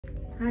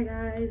Hi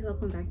guys,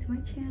 welcome back to my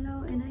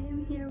channel, and I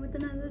am here with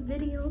another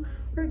video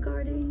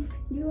regarding,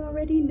 you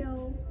already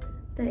know,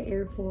 the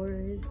Air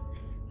Force.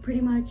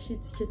 Pretty much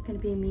it's just gonna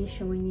be me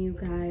showing you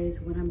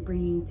guys what I'm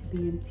bringing to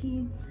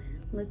BMT.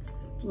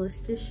 Let's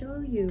just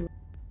show you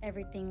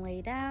everything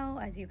laid out.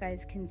 As you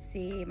guys can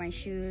see, my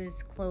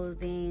shoes,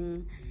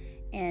 clothing,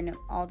 and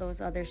all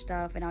those other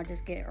stuff, and I'll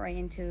just get right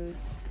into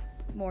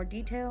more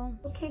detail.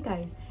 Okay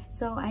guys,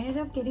 so I ended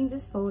up getting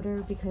this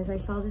folder because I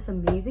saw this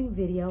amazing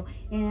video,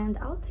 and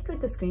I'll take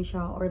like a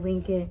screenshot or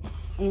link it.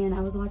 And I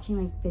was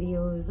watching like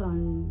videos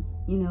on,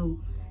 you know,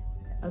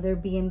 other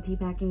BMT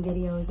packing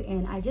videos,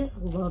 and I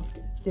just loved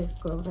this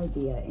girl's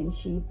idea, and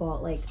she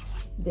bought like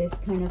this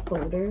kind of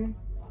folder.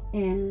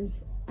 And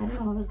I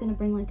don't know, I was gonna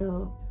bring like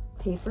a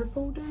paper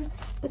folder,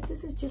 but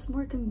this is just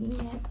more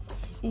convenient.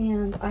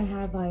 And I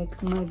have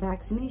like my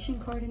vaccination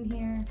card in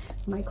here,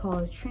 my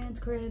college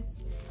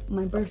transcripts,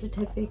 my birth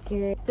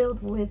certificate,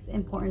 filled with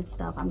important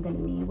stuff I'm gonna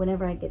need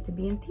whenever I get to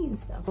BMT and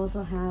stuff. I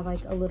also have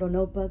like a little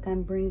notebook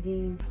I'm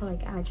bringing for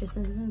like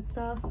addresses and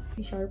stuff,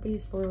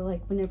 Sharpies for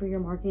like whenever you're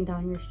marking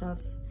down your stuff,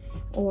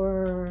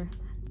 or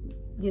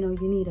you know,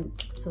 you need them,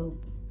 so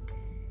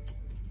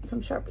some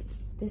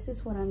Sharpies. This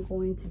is what I'm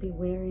going to be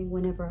wearing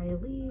whenever I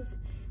leave.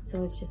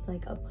 So it's just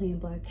like a plain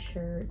black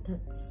shirt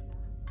that's,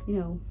 you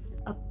know,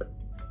 up,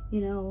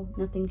 you know,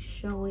 nothing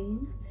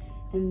showing.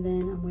 And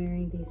then I'm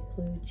wearing these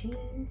blue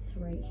jeans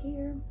right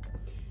here.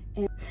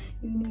 And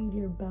you need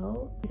your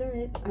belt. These are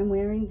it. I'm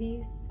wearing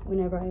these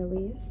whenever I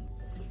leave.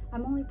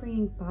 I'm only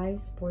bringing 5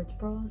 sports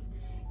bras,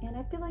 and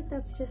I feel like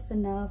that's just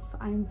enough.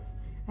 I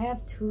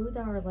have 2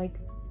 that are like,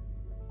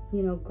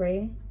 you know,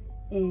 gray,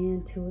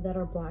 and 2 that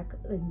are black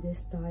in this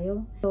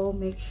style. So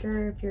make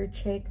sure, if you're a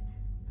chick,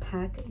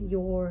 pack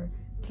your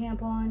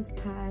tampons,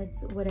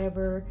 pads,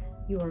 whatever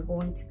you are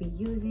going to be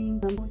using.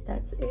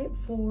 That's it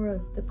for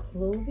the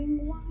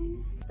clothing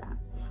wise.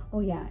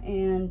 Oh yeah,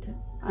 and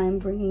I'm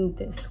bringing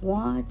this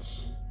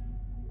watch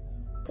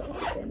to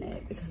open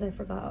it because I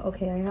forgot.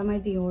 Okay, I have my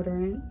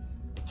deodorant,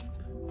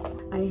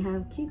 I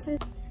have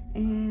Q-tip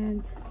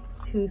and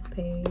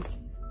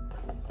toothpaste,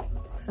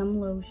 some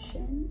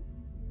lotion.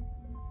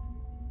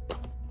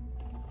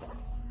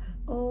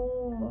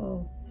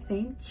 Oh,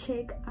 same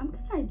chick. I'm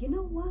gonna, you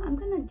know what, I'm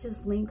gonna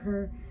just link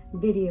her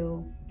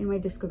video in my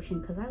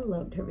description because I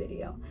loved her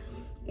video,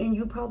 and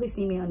you'll probably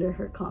see me under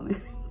her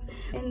comments.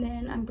 And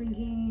then I'm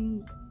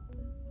bringing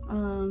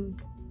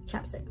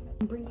chapstick.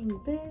 I'm bringing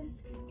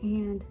this,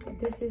 and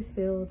this is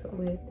filled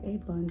with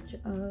a bunch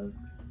of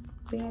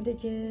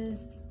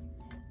bandages,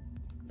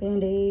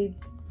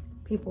 band-aids.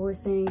 People were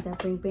saying that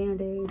bring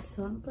band-aids,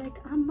 so I'm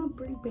like, I'm gonna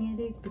bring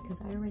band-aids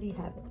because I already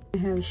have it. I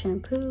have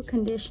shampoo,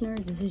 conditioner.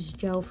 This is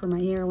gel for my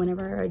hair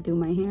whenever I do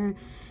my hair,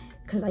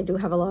 because I do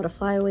have a lot of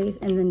flyaways.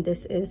 And then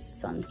this is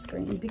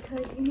sunscreen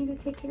because you need to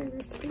take care of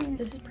your skin.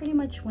 This is pretty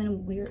much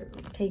when we're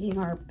taking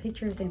our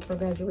pictures and for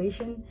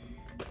graduation,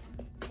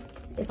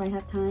 if I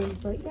have time.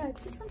 But yeah,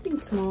 just something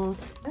small.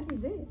 That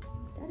is it.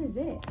 That is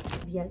it.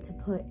 I've yet to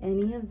put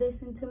any of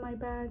this into my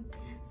bag,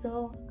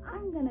 so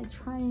I'm gonna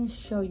try and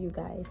show you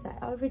guys that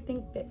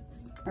everything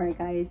fits. All right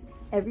guys,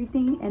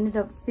 everything ended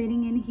up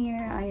fitting in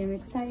here. I am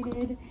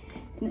excited,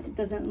 and it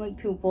doesn't look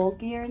too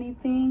bulky or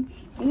anything,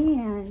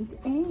 and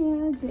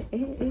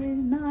it is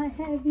not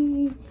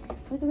heavy.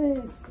 Look at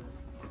this.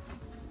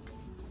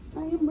 I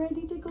am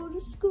ready to go to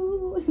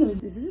school.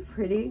 This is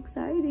pretty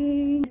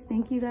exciting.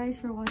 Thank you guys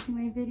for watching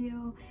my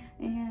video,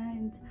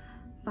 and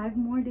 5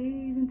 more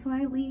days until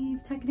I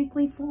leave.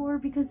 Technically 4,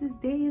 because this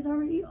day is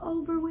already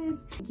over with.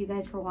 Thank you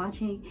guys for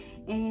watching,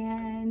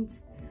 and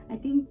I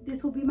think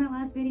this will be my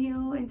last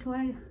video until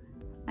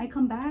I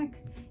come back,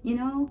 you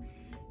know.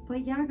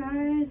 But yeah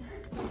guys,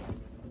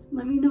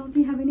 let me know if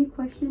you have any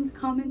questions,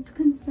 comments,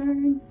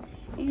 concerns,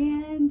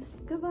 and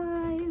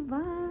goodbye.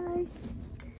 Bye.